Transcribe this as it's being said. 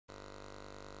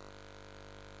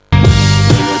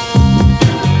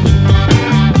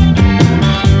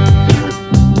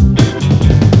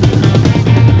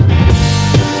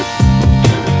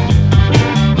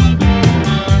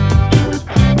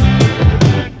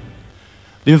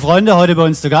Liebe Freunde, heute bei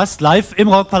uns zu Gast, live im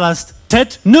Rockpalast,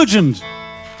 Ted Nugent.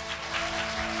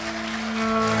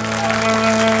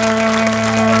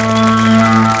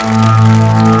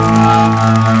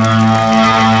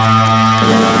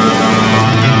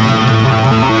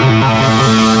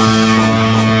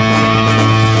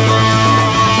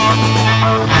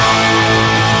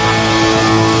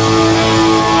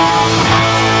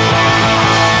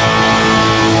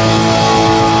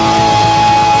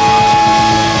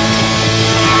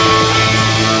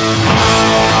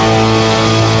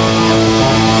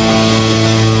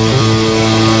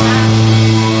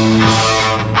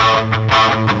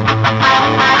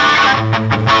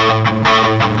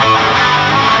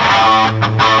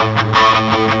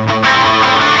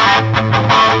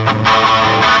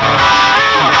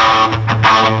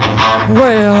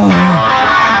 Well,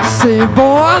 say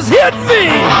boys, hit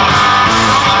me!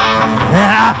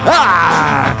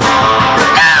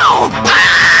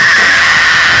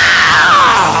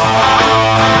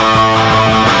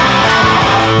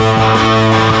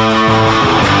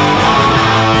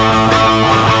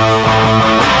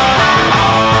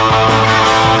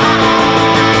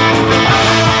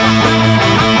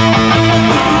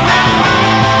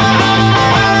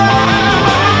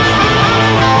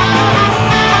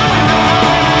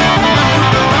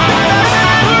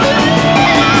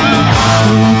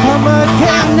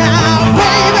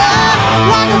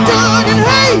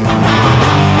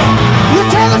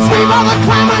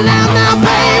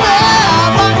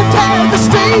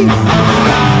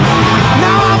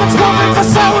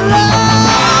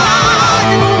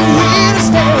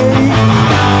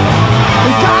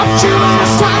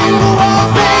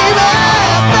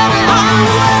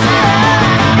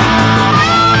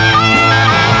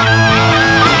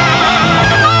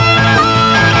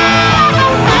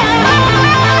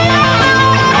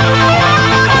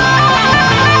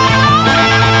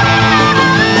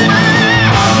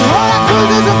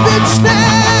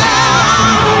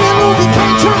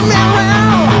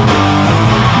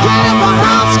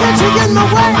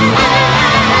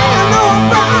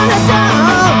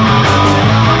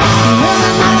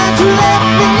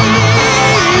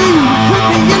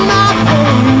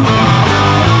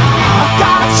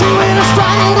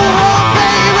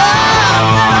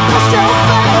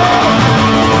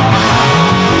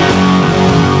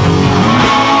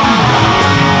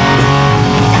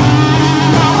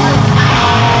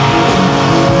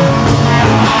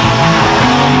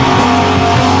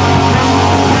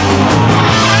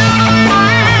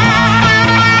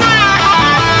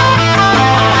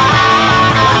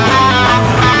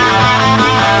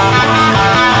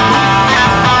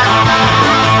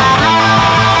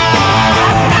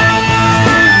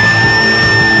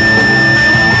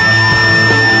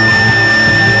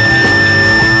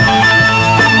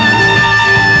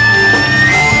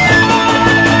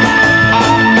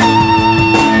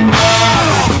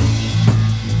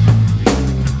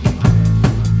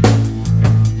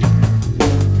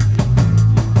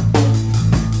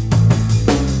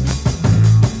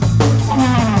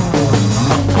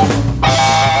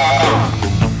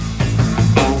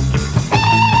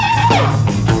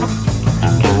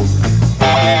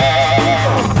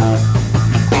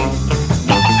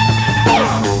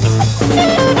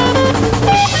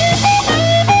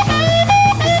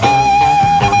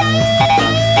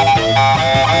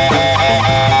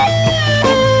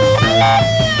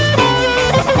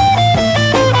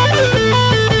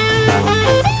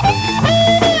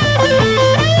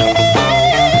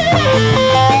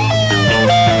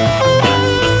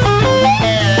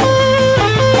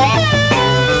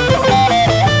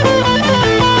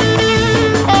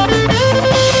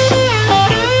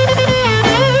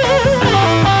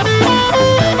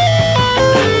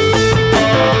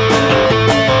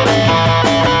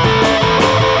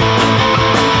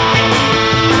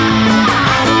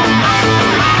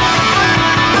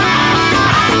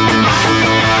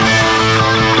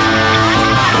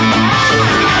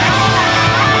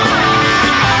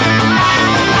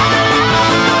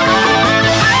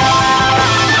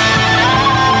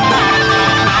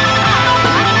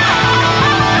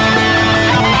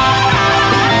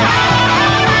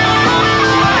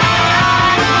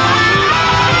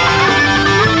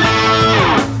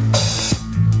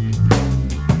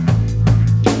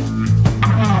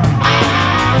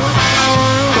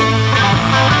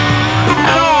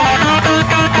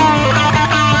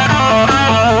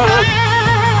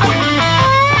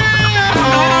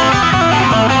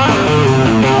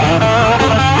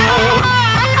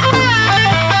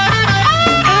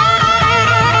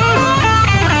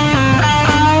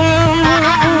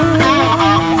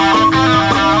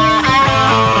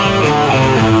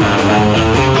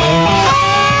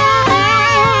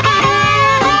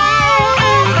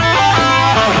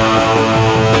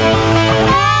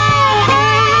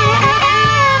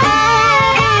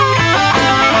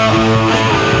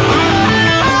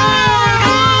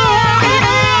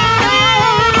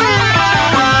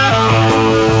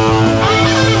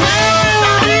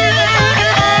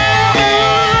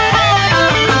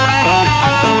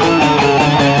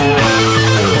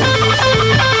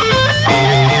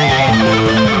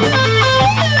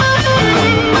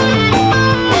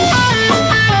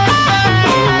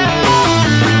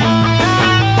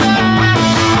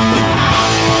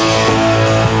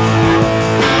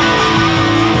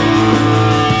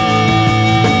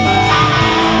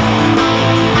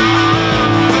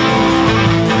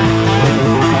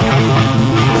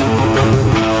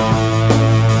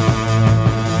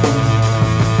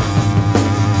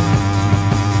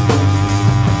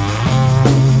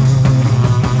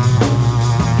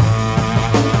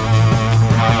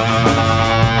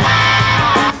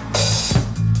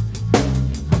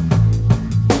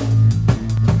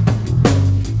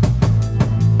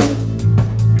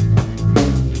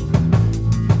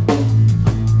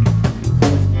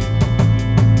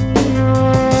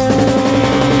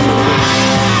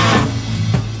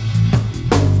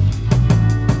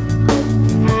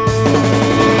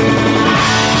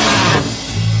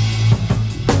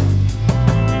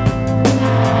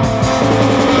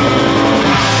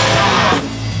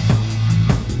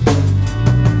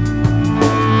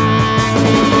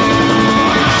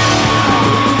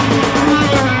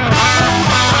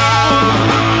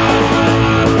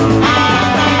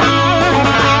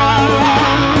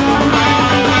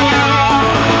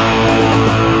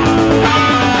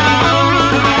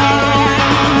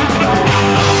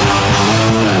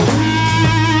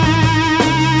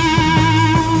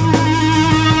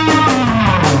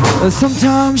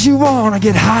 Sometimes you wanna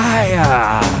get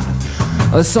higher,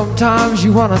 sometimes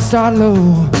you wanna start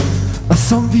low.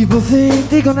 Some people think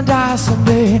they're gonna die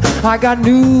someday. I got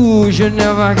news, you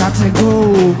never got to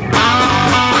go.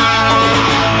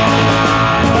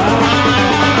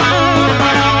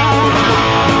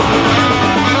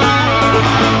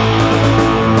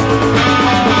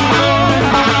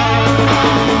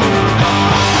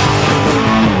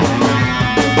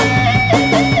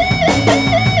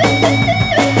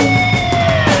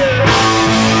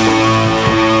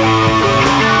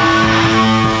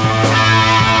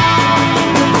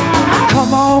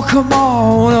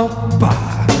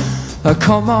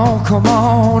 Come on up, come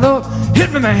on up,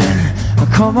 hit me, man.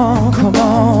 Come on up,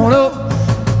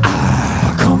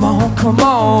 come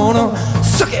on up,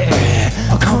 suck it.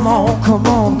 Come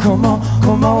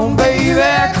on, baby.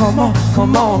 Come on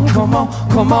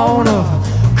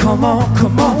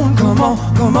up.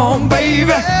 Come on,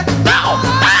 baby. Now.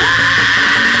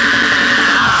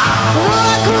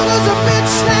 Rock is a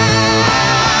bitch now.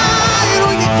 You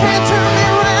know you can't turn me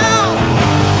around.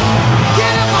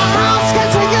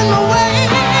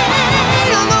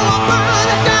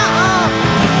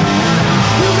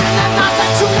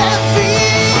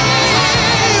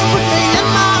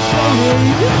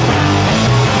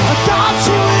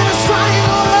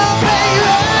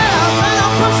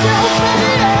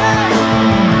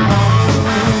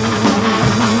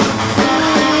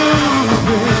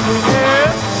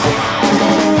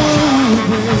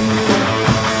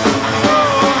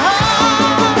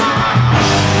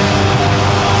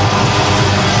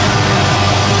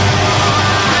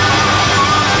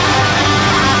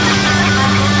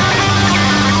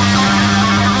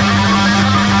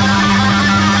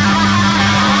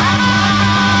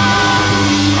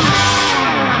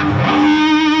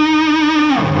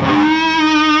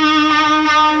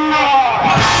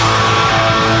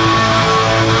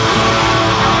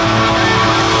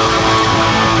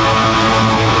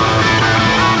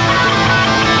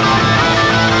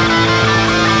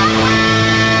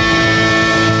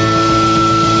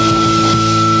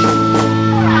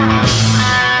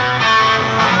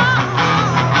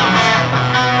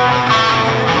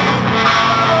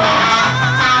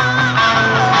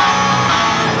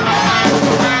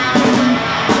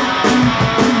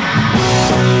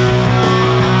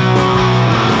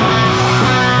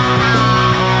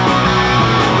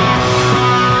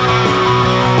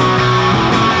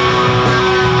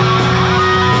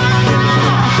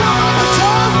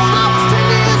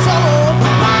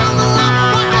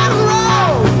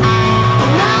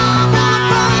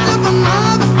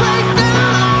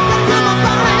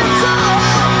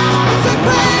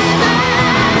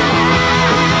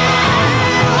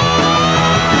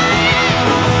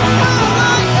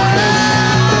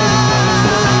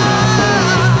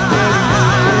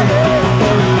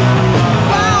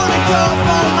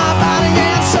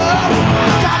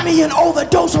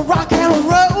 Overdose of rock and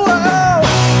roll.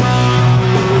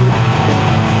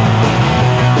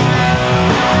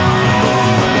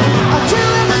 I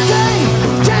chill every day,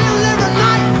 jam every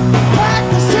night,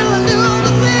 practice till I do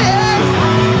the thing.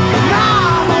 Now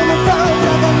I'm on the verge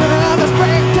of a nervous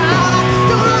breakdown. I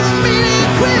don't know the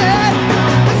meaning quit.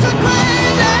 It's a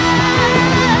great day.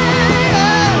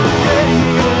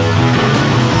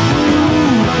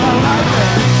 I like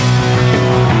that.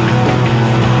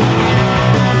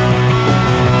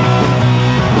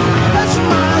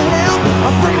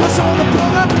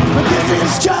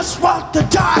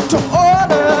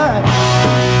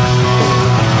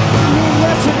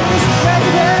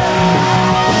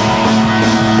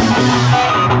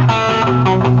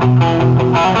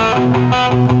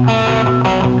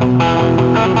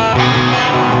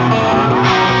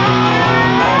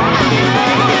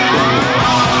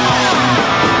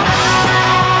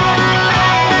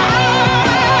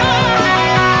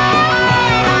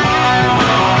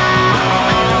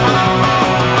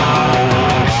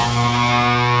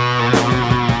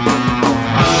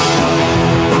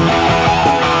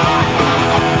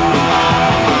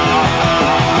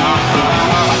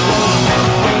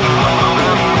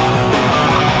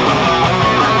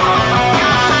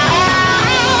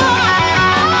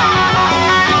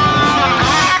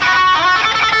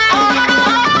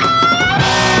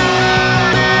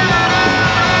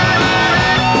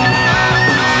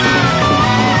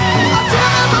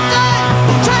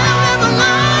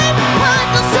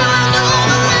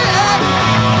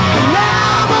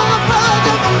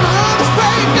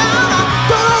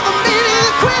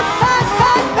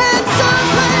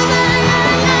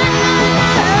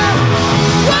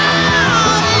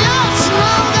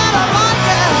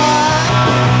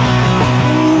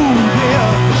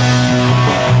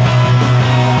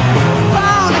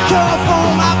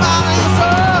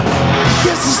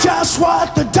 just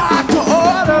what the doctor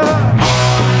ordered.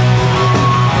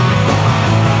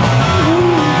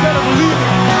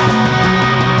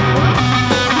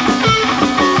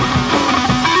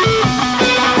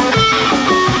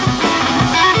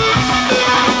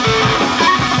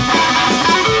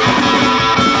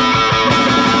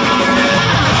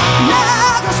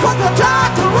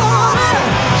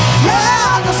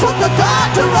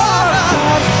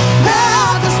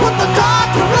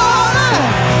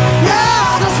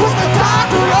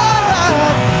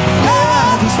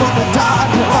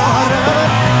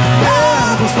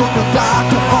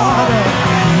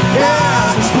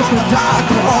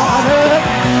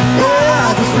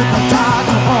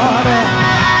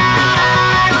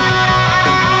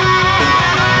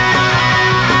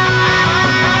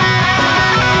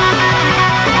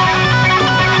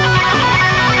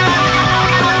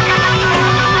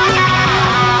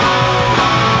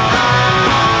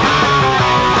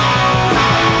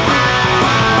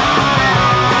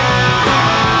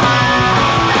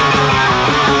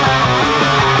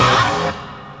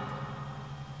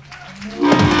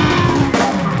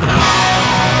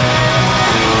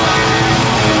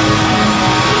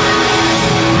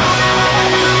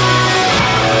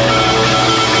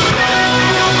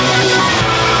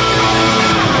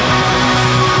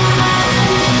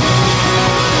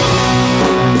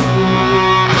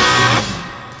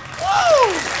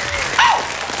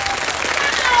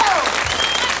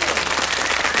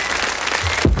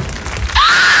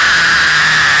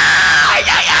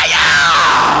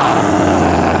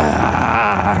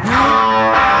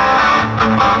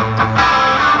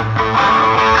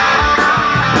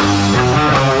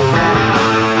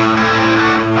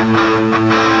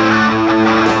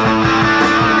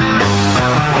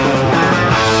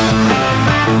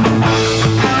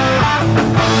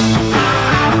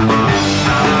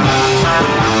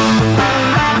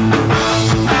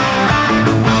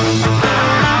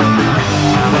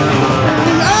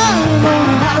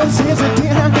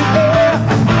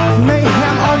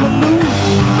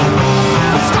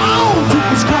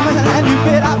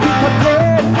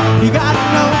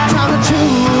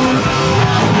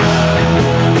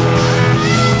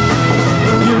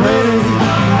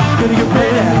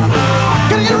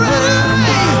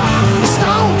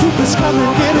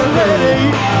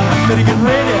 Better get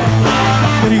ready.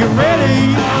 Better get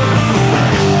ready.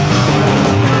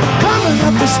 Coming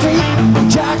up the street,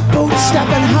 jackboot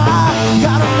stepping high,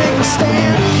 gotta make a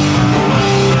stand.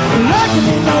 Looking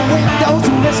in the windows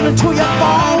and listening to your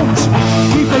phones,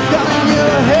 keep a gun in your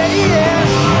head.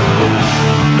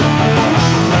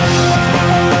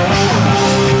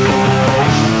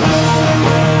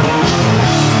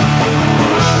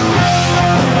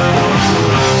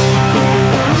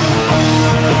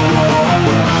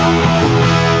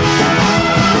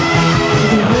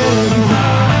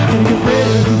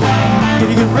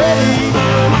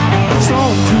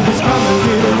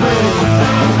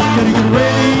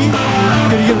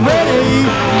 Get ready.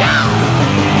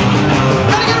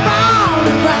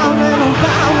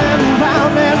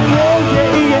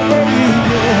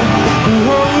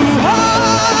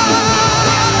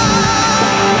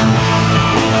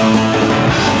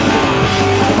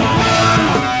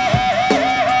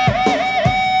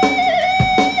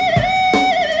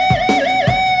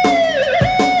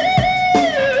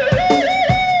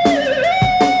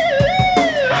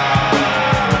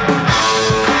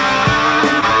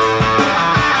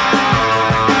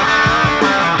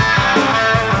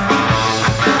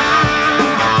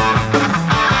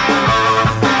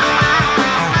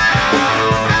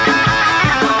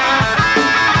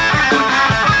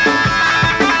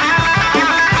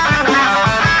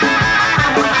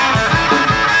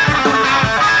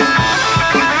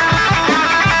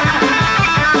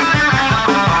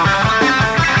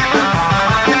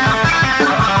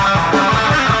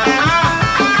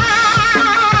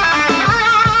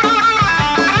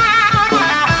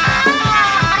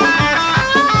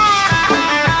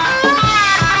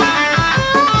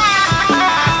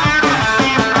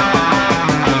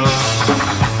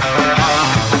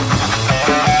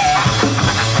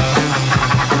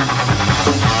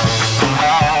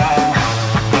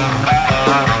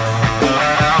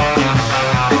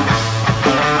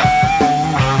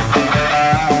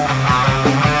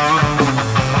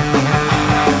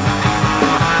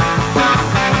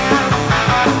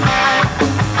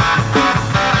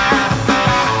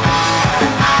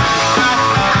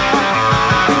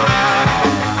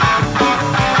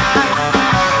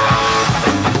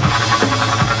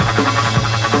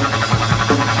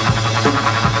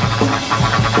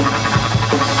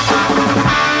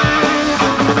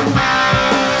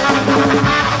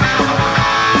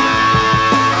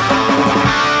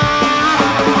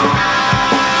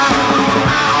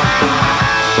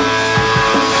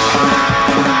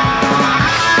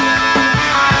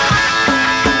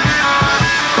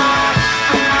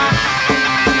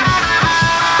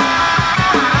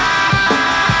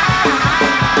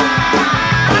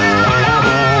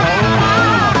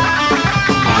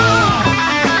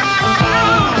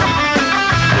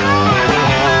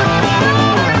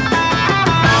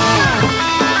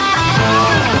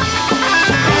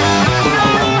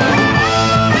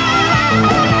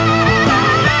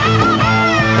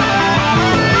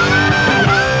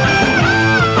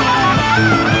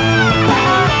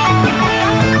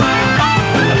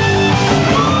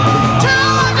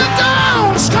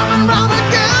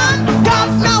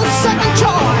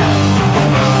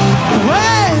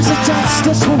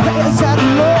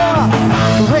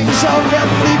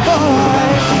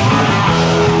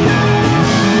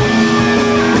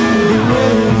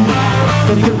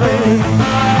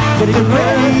 Gotta get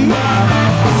ready.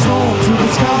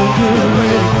 Stormtroopers coming, get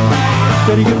ready.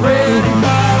 Gotta get ready.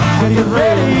 Gotta get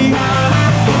ready.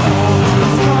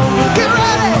 Get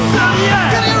ready! Yeah.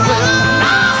 Get ready!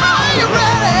 Are you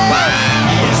ready?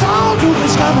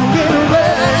 Stormtroopers coming, get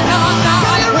ready.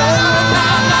 Are you ready?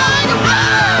 Are you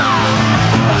ready?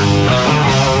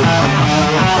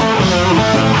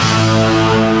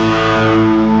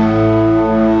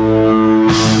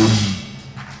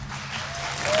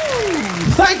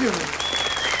 Thank you.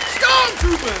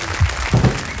 Stormtroopers.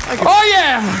 Oh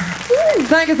yeah!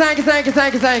 Thank you, thank you, thank you,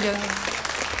 thank you, thank you.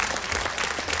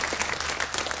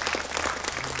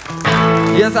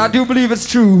 Yes, I do believe it's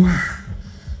true.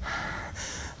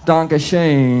 Danke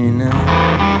Shane.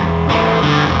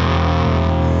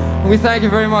 We thank you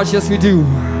very much, yes we do.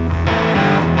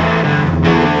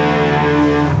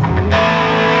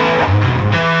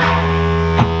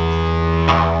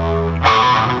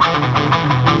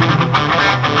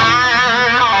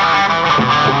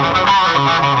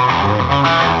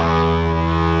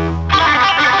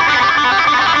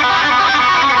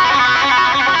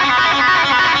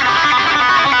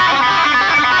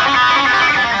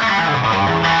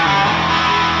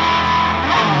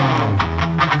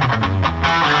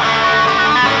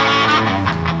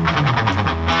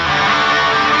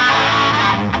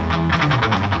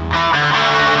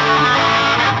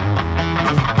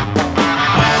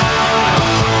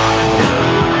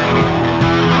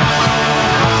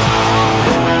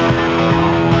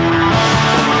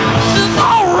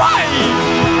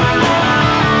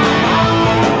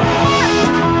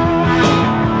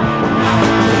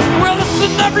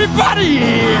 Everybody,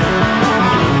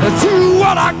 to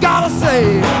what I gotta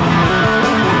say.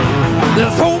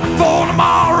 There's hope for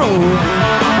tomorrow.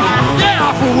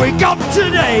 Yeah, if we wake up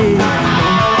today.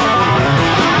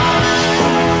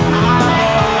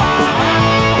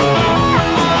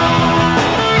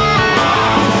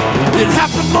 It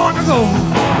happened long ago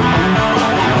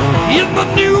in the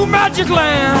new magic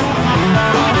land.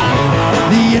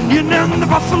 The Indian and the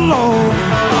buffalo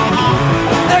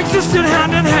existed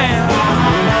hand in hand.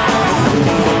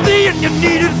 The Indian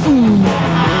needed food.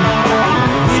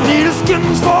 He needed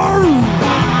skins for a root.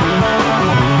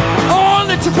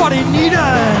 Only took what he needed.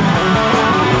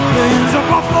 Millions of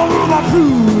buffalo rule of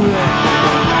food.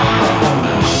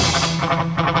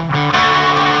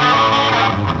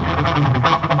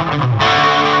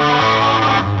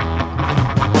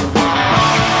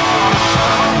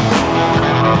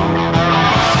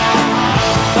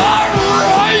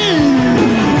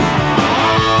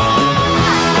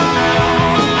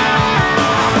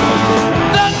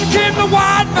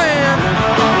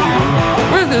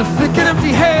 Thick and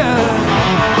empty hair,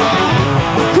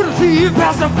 couldn't see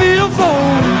past the field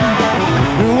phone.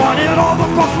 Wanted all the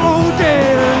buffalo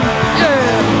dead. Yeah.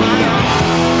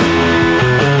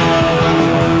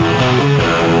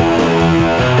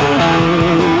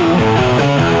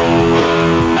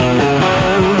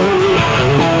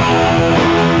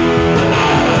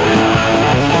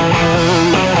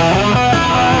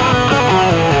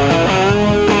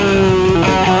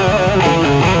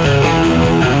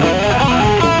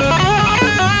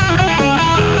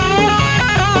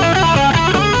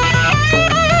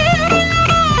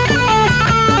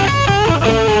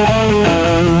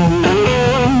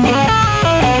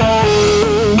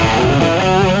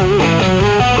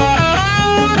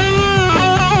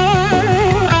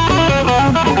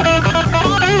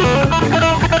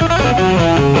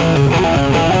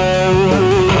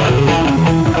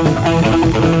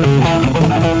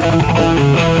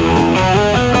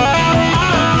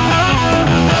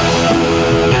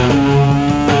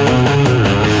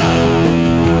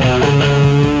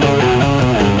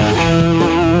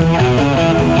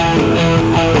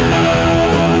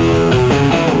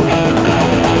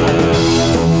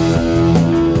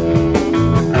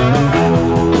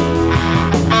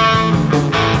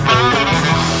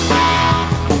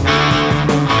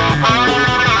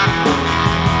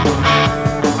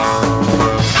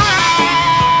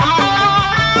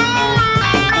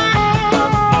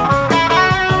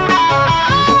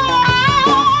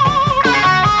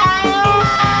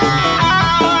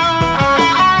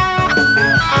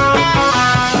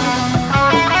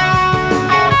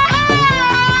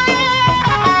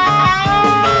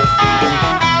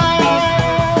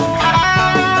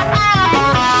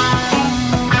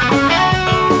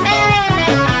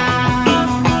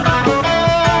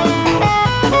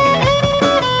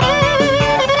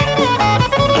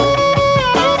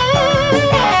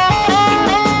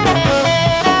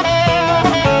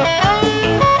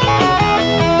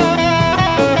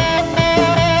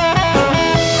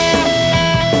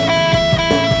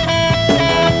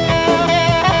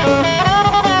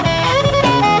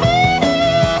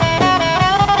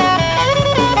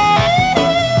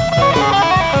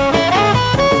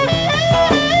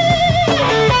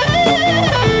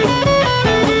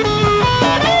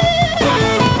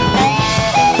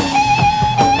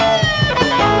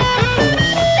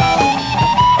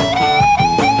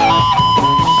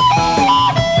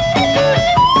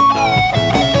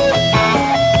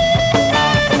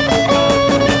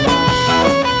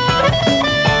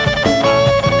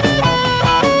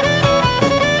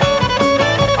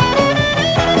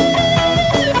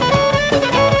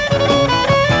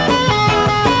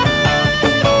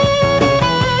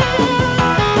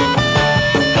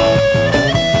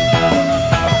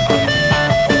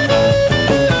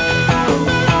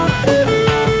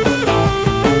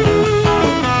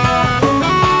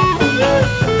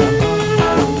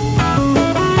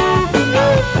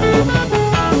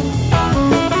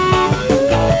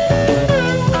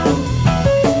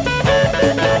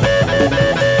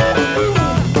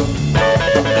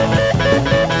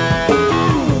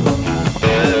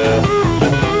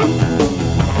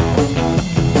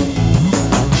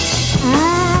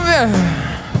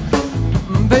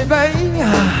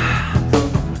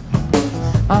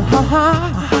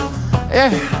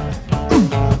 Yeah.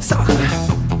 So,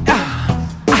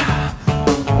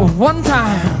 one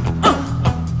time,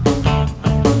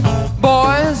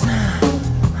 boys,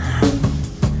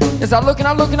 as I look and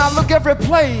I look and I look every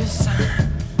place,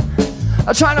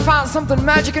 trying to find something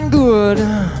magic and good,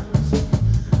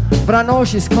 but I know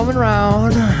she's coming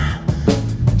round,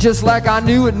 just like I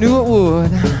knew it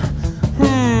would.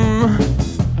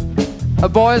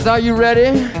 Boys, are you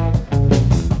ready?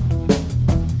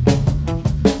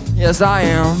 Yes, I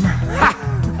am.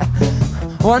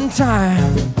 One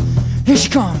time, here she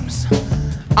comes.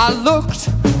 I looked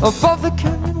above the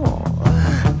canyon wall.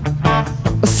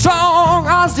 Strong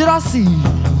eyes did I see.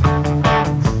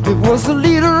 It was the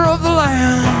leader of the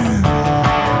land.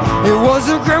 It was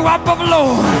the great white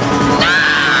buffalo. No!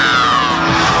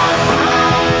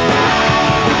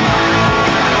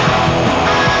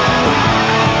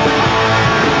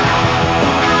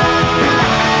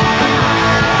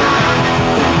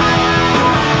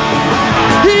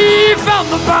 He found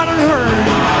the battered herd.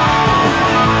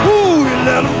 Ooh, he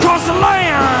let him cross the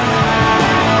land.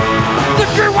 The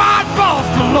great white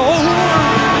buffalo,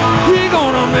 he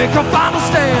gonna make a final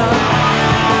stand.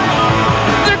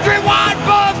 The great white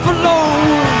buffalo,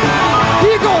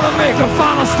 he gonna make a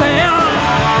final stand.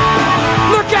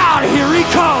 Look out, here he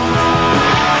comes.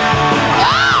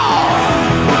 Oh!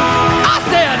 I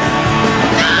said,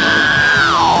 no!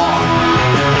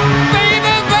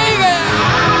 Baby, baby!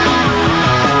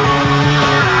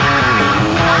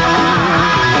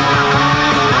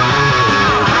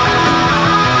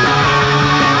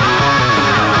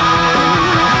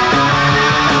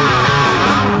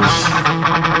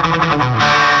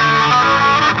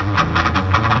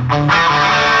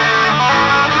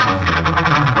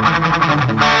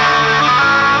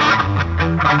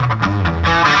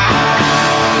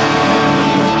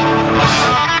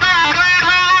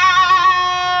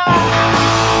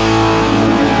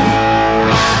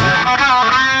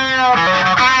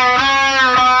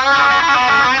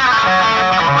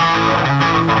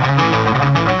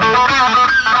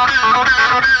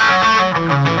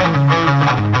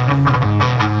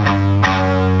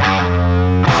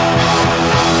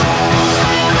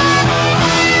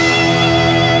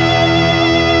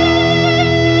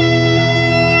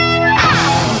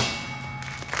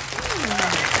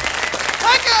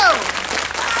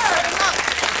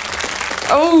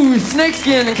 Oh,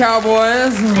 snakeskin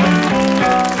cowboys.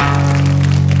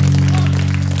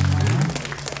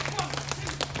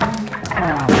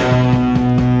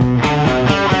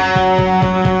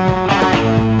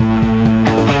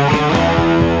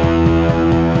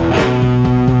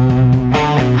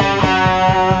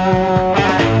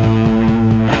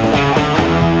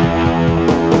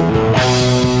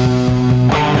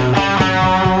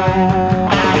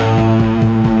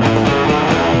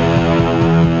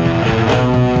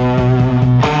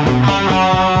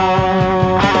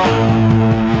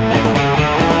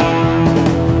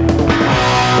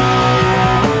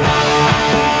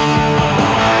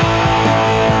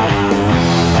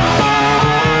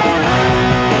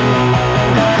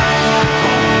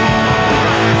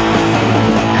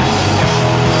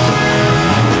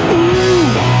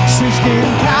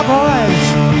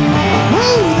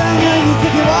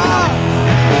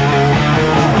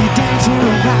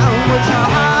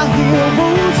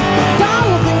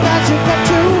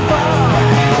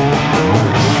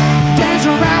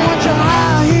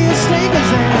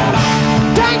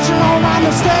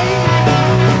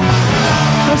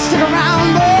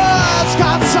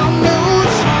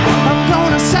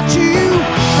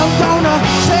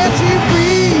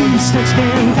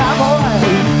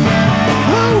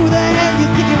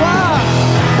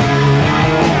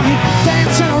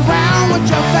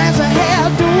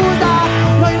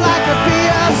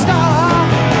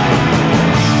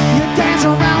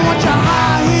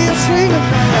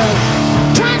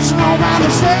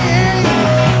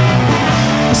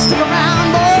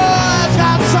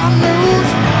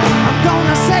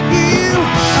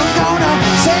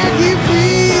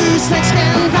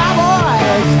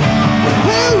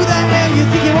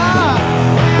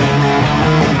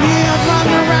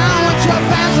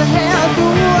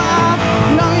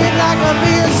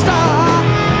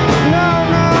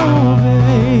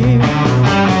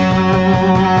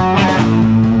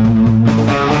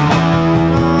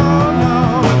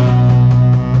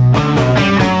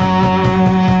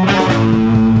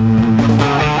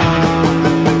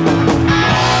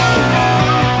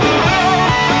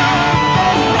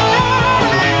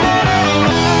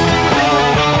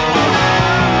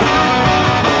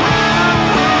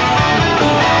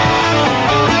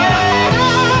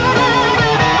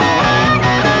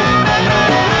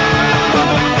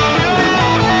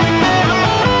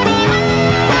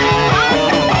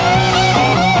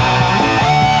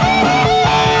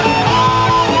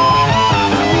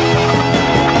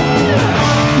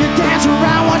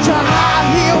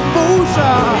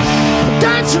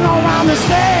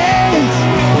 days.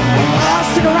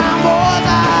 Stick around, boys,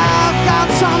 I've got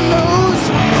some news.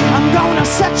 I'm gonna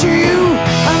set you,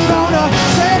 I'm gonna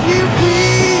set you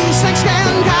free.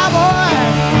 Six-skin cowboy,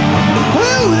 who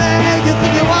the hell you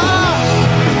think you are?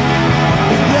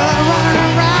 You're running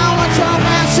around with your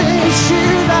fancy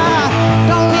shoes. I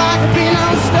don't like to be no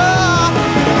star,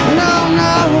 no,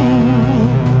 no.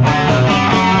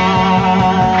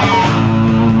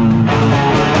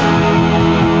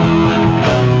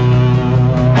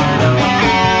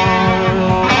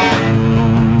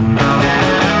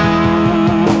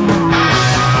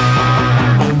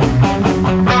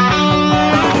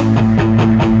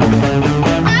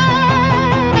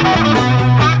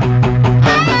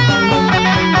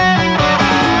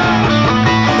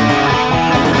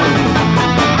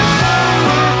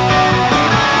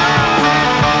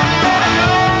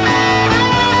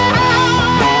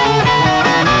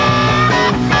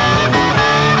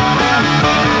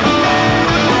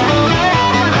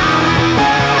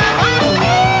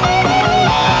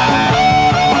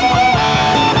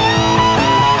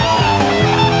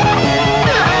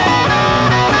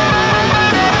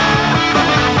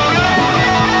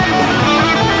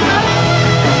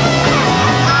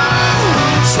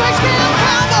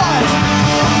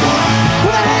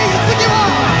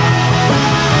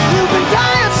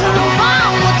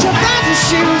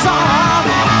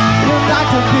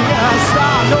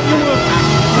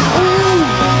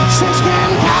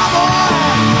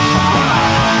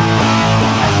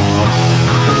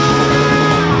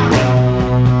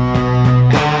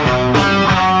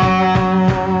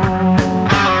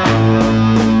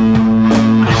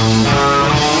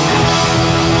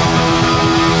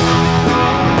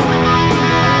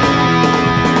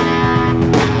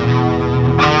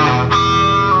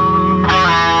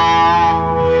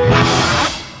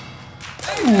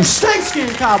 Snakeskin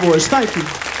Cowboys, thank you.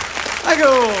 Thank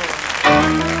you.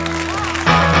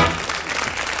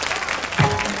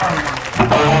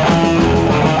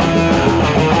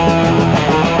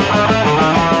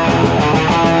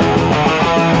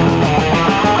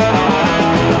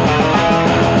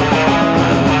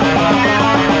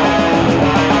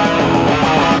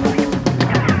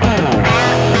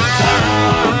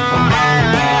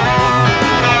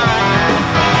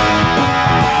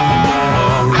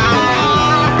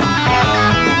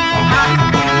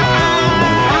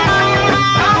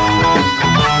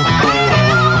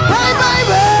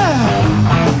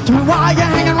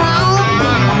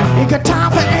 Got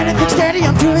time for anything steady,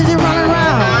 I'm too busy running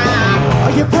around.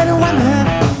 Are you pretty women?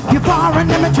 You're far and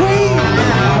in between.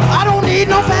 I don't need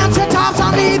no fancy tops,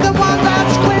 I need the one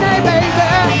that's clean, hey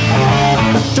baby.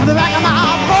 To the back of my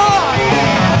boy,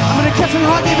 I'm gonna kiss and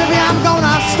hug you, baby, I'm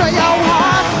gonna stay your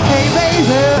heart. Hey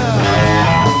baby,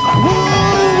 woo,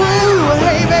 woo,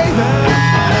 hey baby.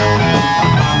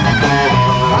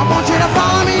 I want you to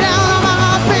follow me down on my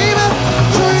heart, baby.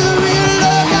 Show you the real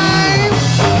love game.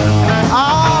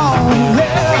 Oh,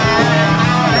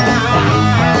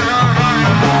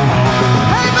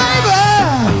 hey baby,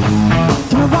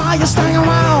 tell me why you staying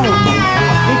around.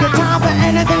 You got time for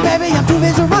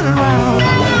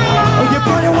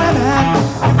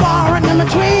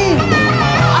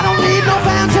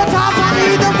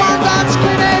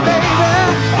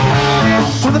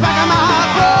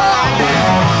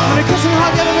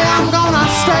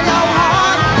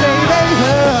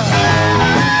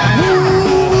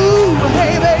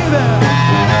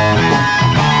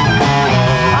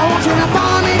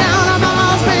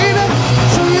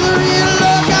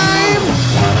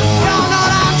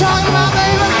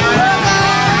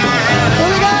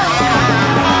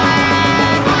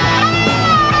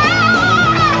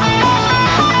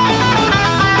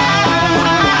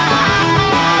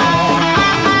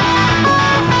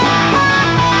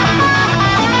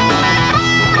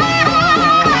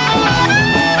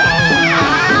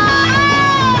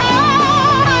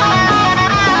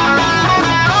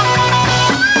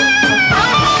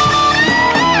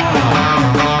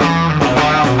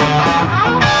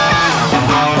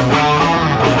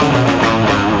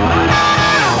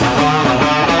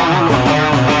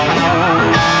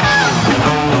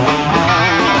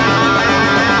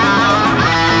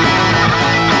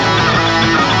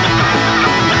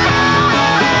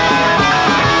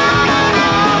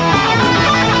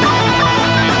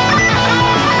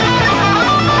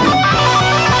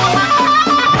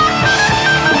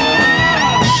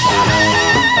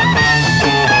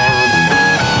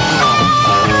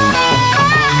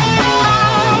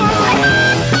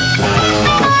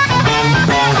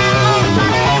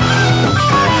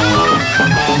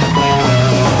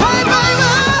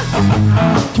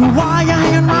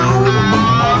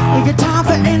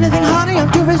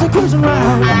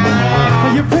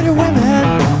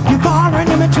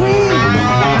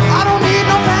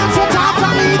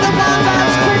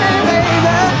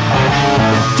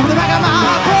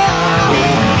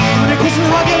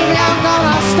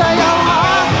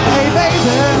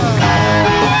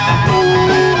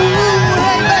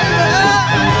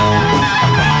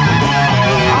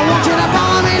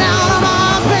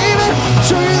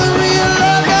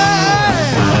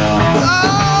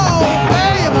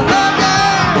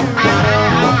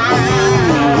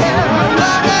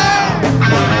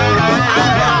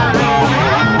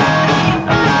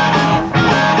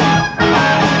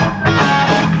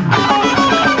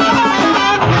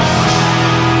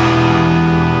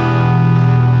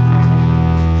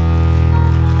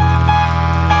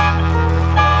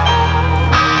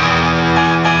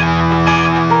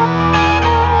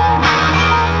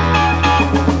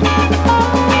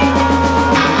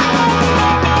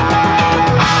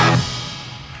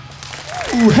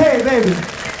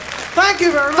Thank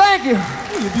you very much. Thank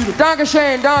you. Danke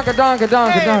Shane, danke.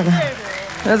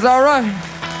 That's all right.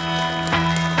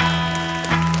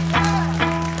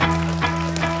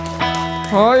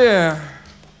 Oh yeah.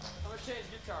 I'm gonna change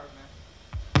guitars, man.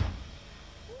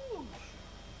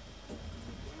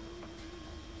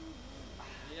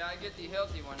 Yeah, I get the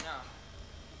healthy one now.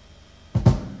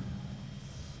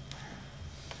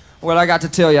 Well, I got to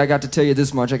tell you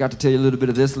this much. I got to tell you a little bit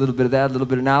of this, a little bit of that, a little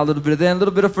bit of now, a little bit of then, a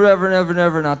little bit of forever and ever and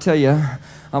ever, and I'll tell you,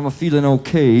 I'm a feeling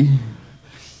okay.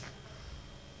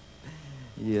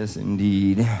 Yes,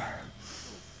 indeed.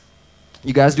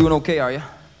 You guys doing okay, are you?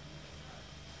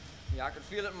 Yeah, I can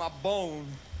feel it in my bone.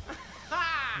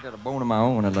 I got a bone of my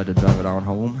own. I'd like to drive it on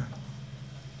home.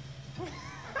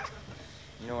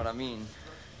 You know what I mean?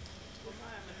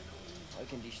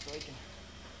 Striking.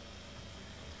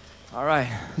 All right,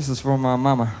 this is for my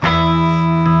mama.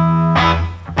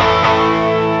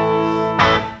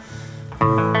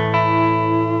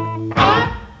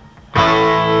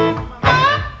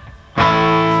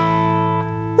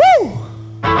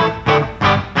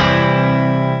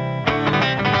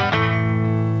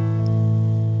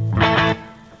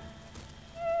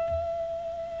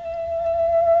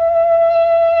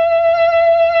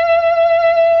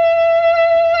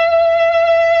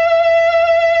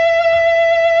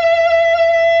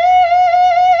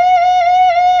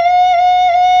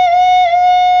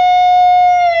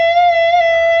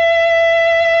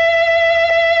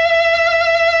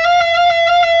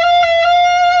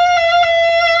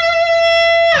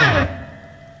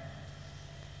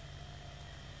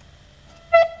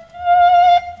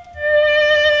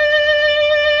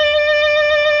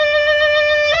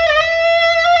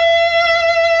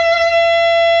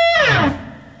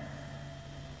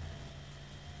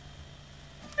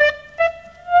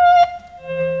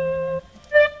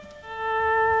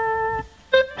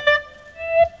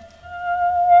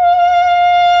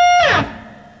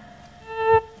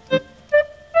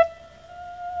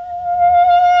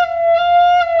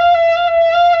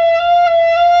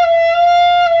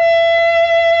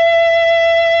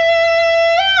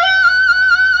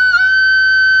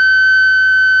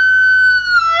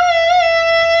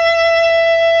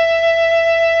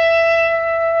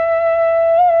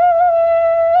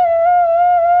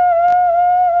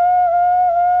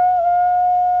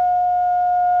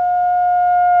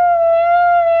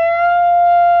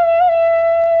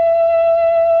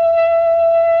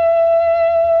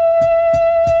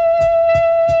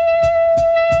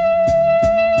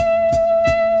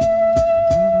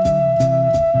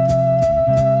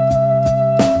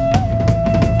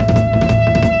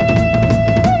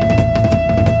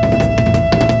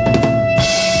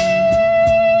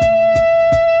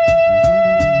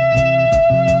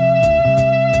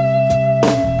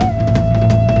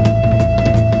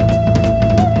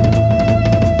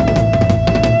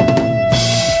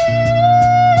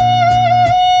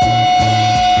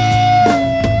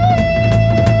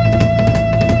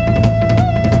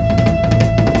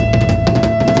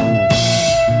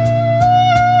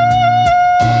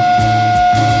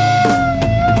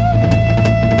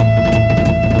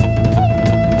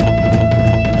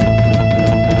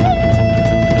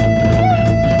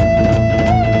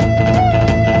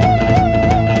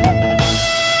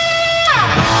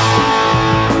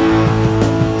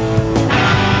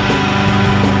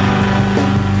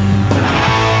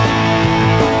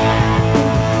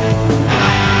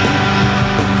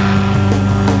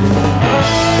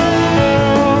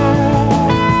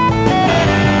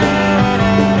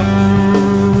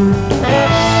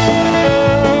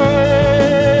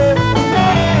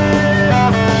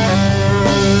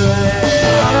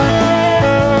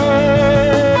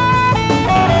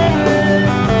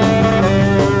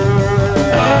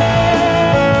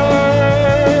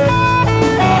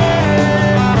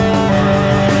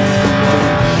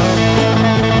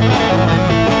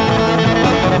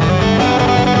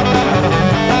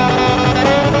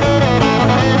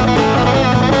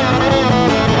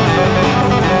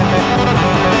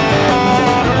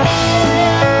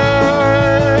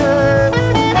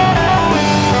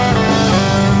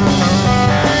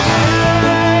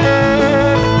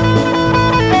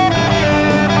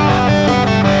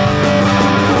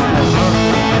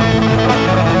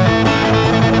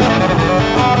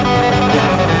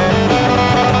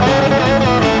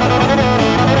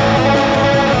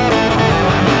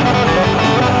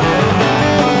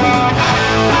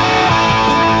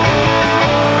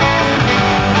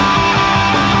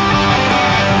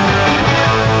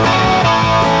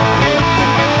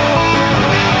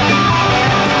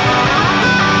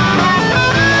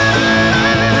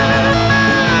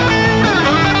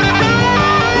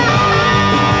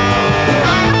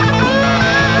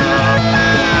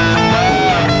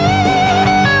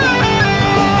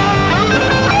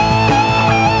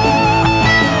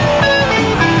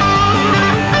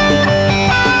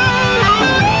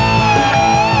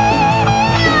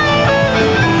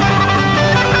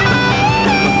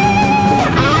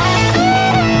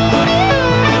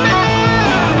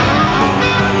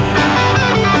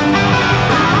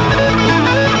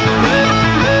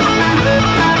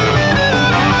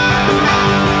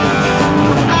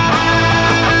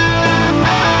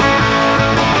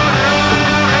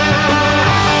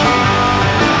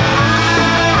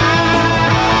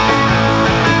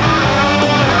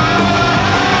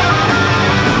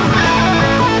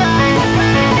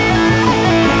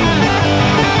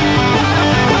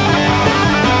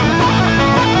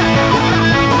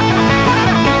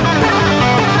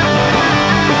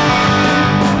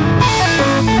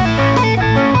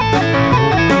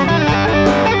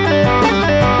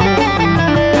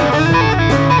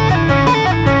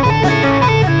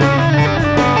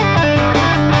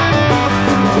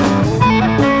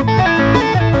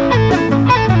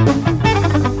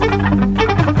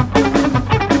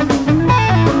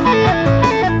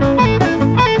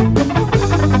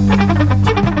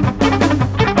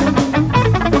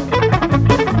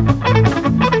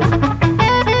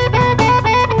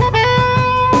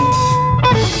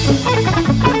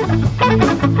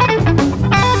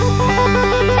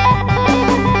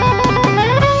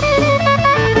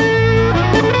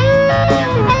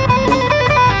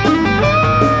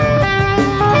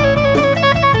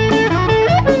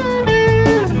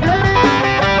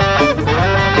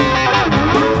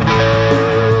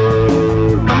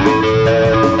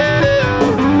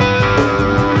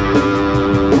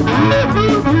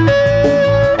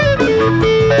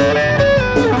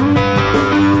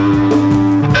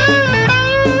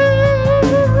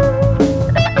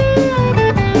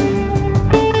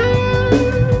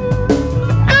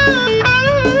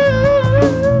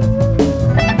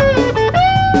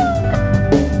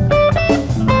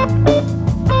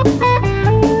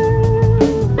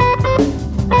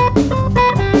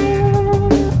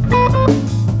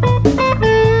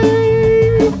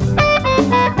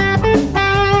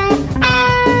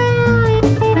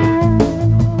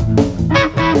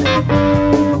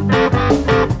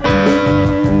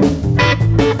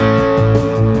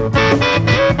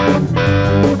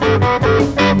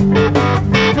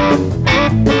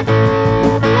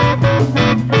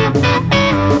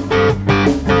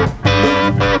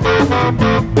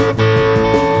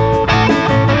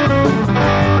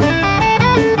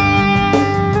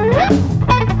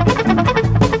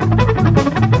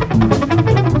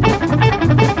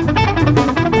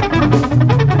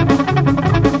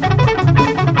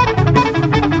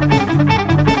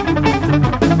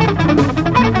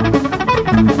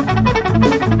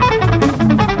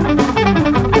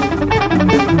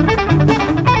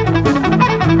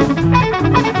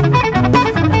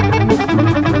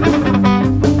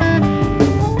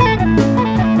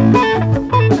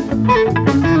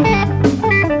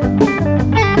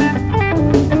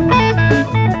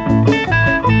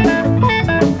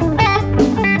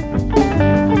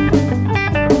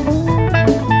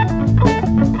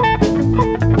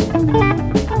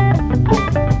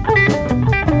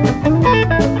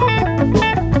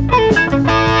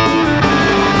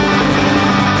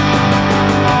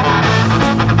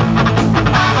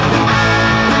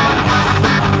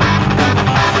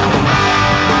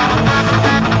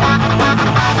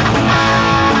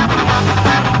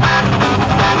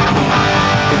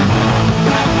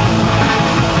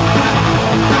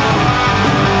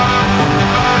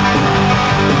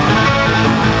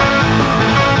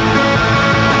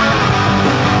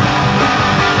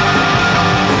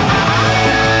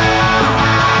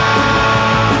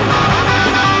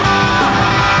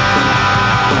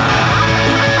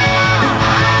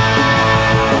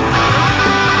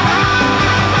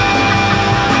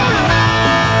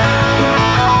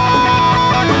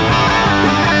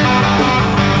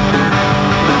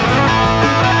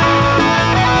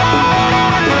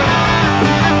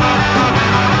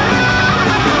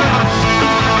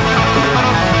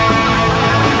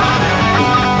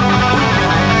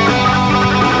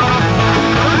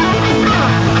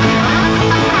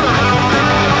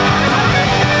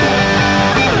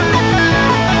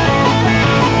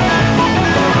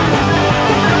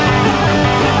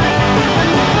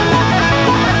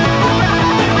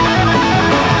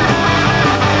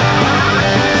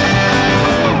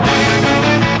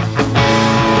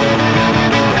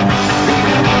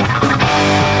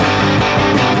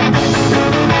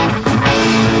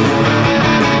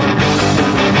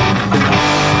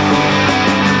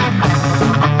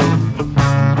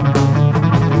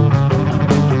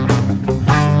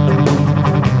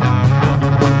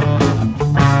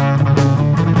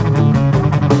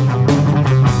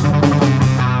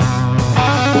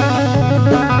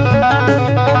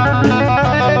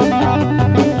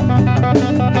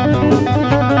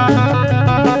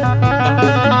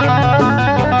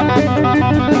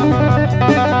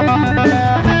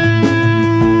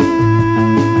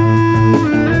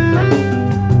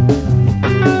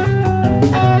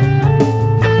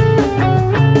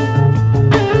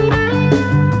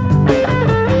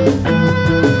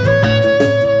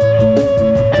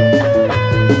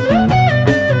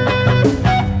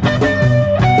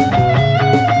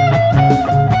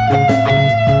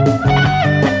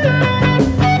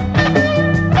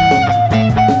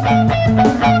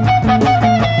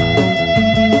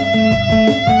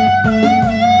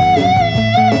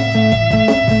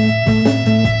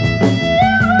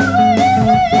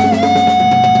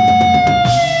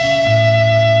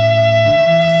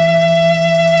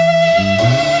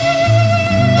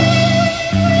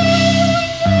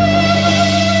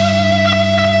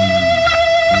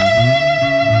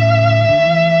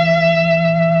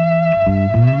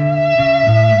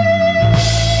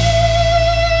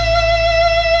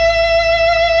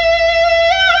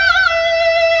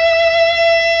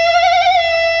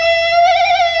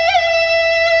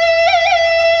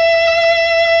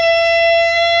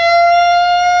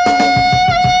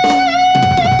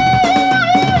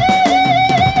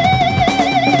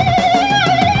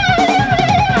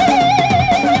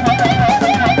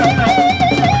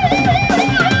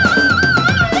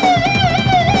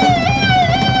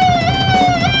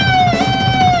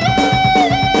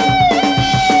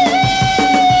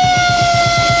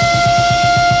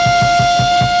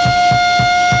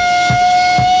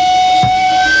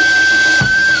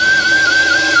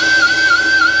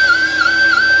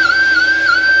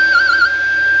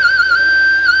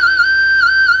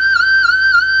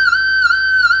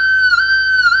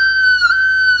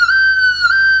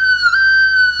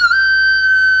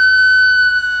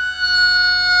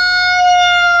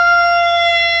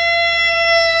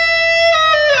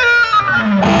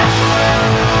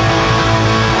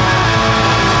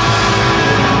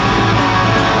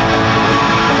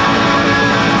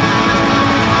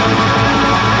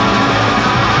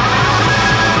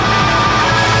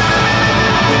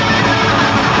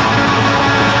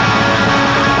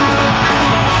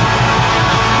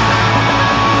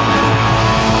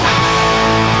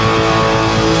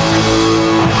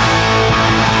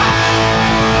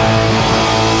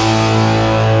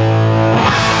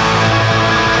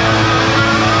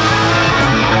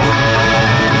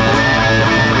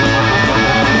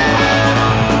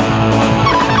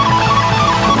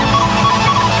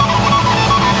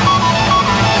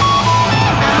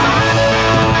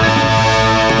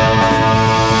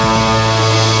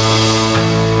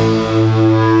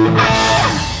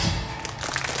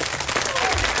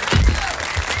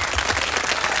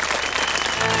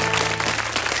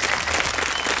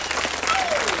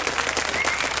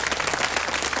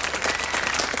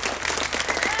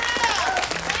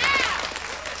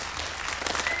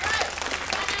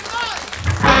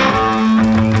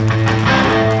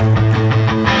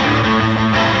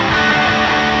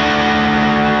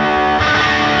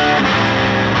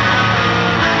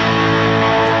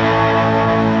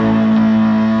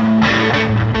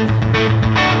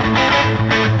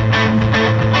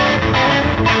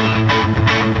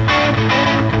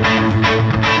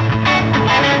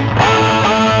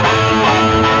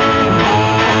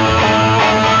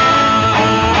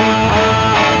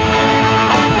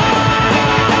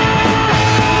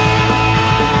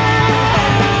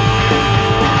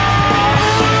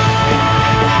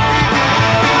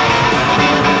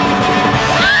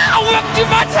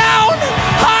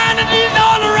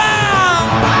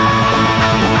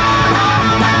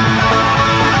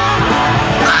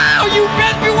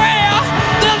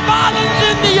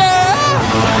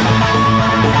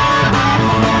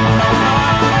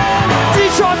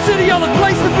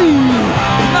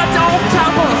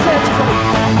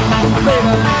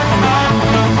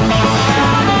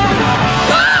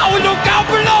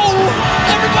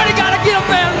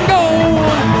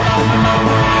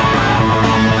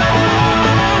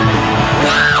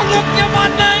 look at my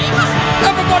name.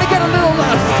 Everybody get a little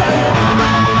less.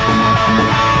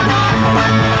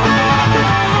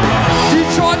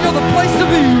 Detroit, you're the place to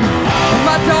be.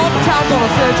 My downtown gonna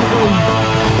set you free,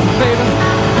 baby.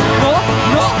 No,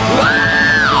 no,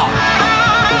 wow!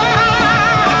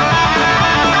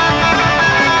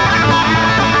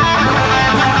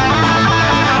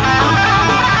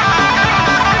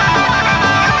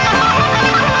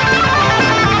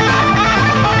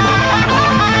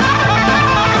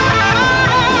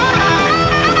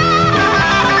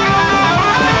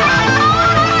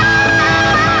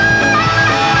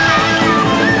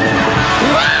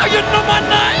 You know my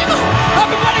name?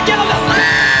 Everybody get a little loud!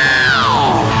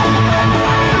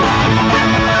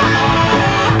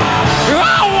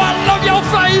 Oh, I love your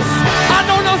face! I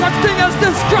know no such thing as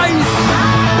disgrace!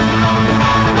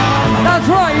 That's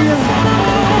right!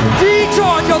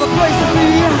 Detroit, you're the place to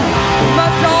be!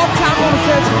 My dogtown wanna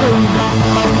set you free!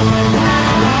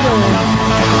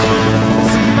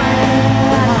 City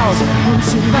Madhouse,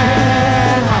 City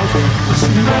Madhouse,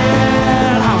 City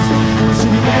Madhouse,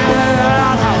 City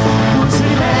Madhouse,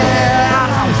 City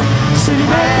Madhouse, City Madhouse, City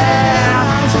Madhouse.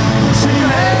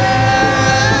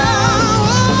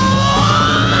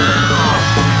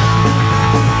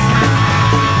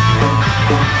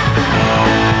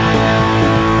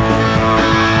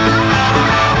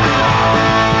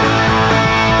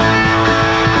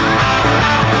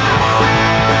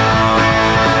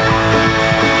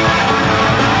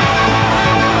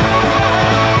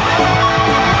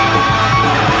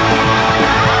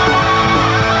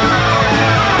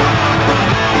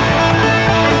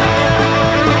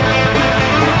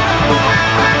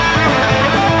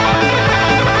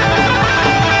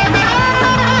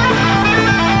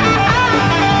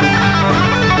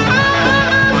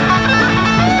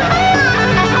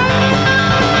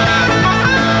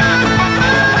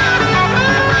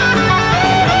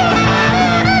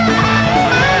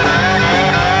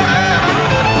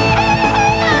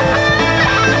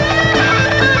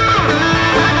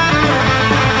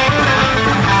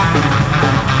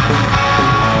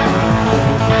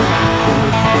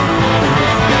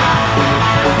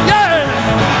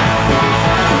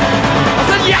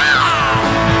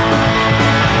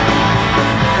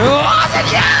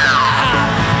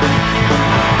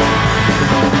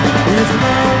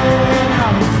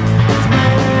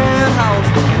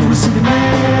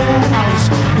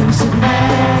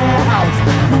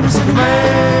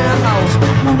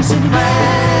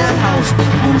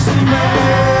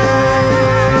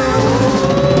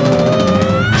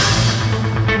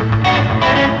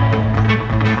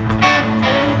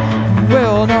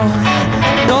 Well, no,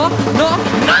 no, no,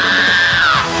 no!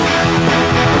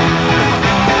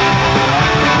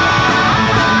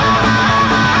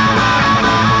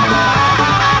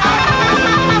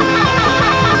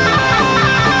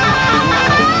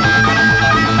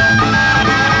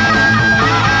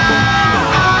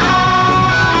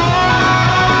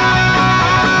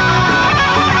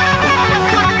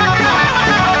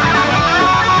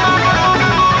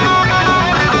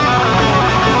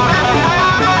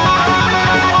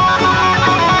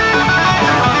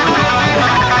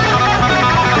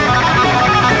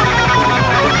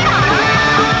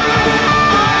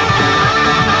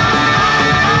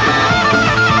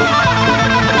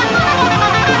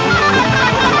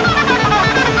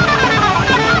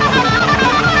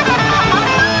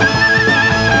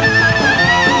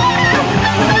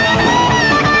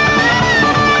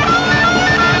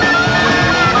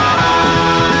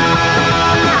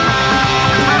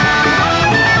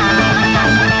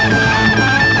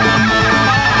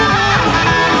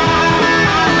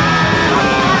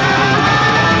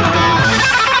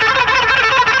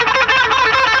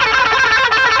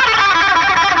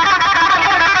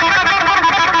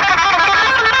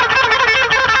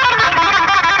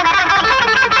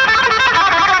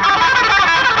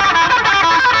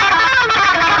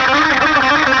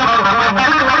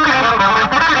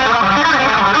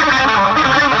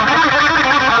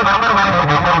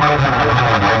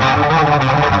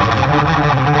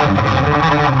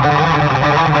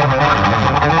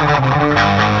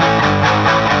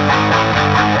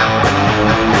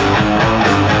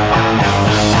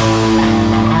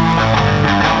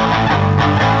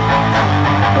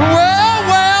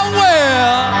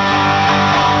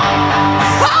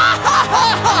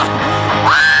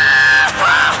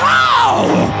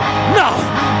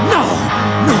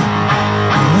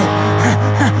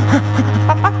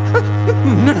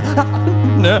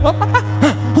 No!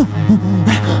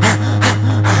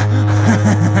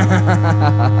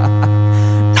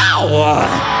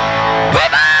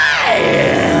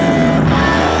 Baby!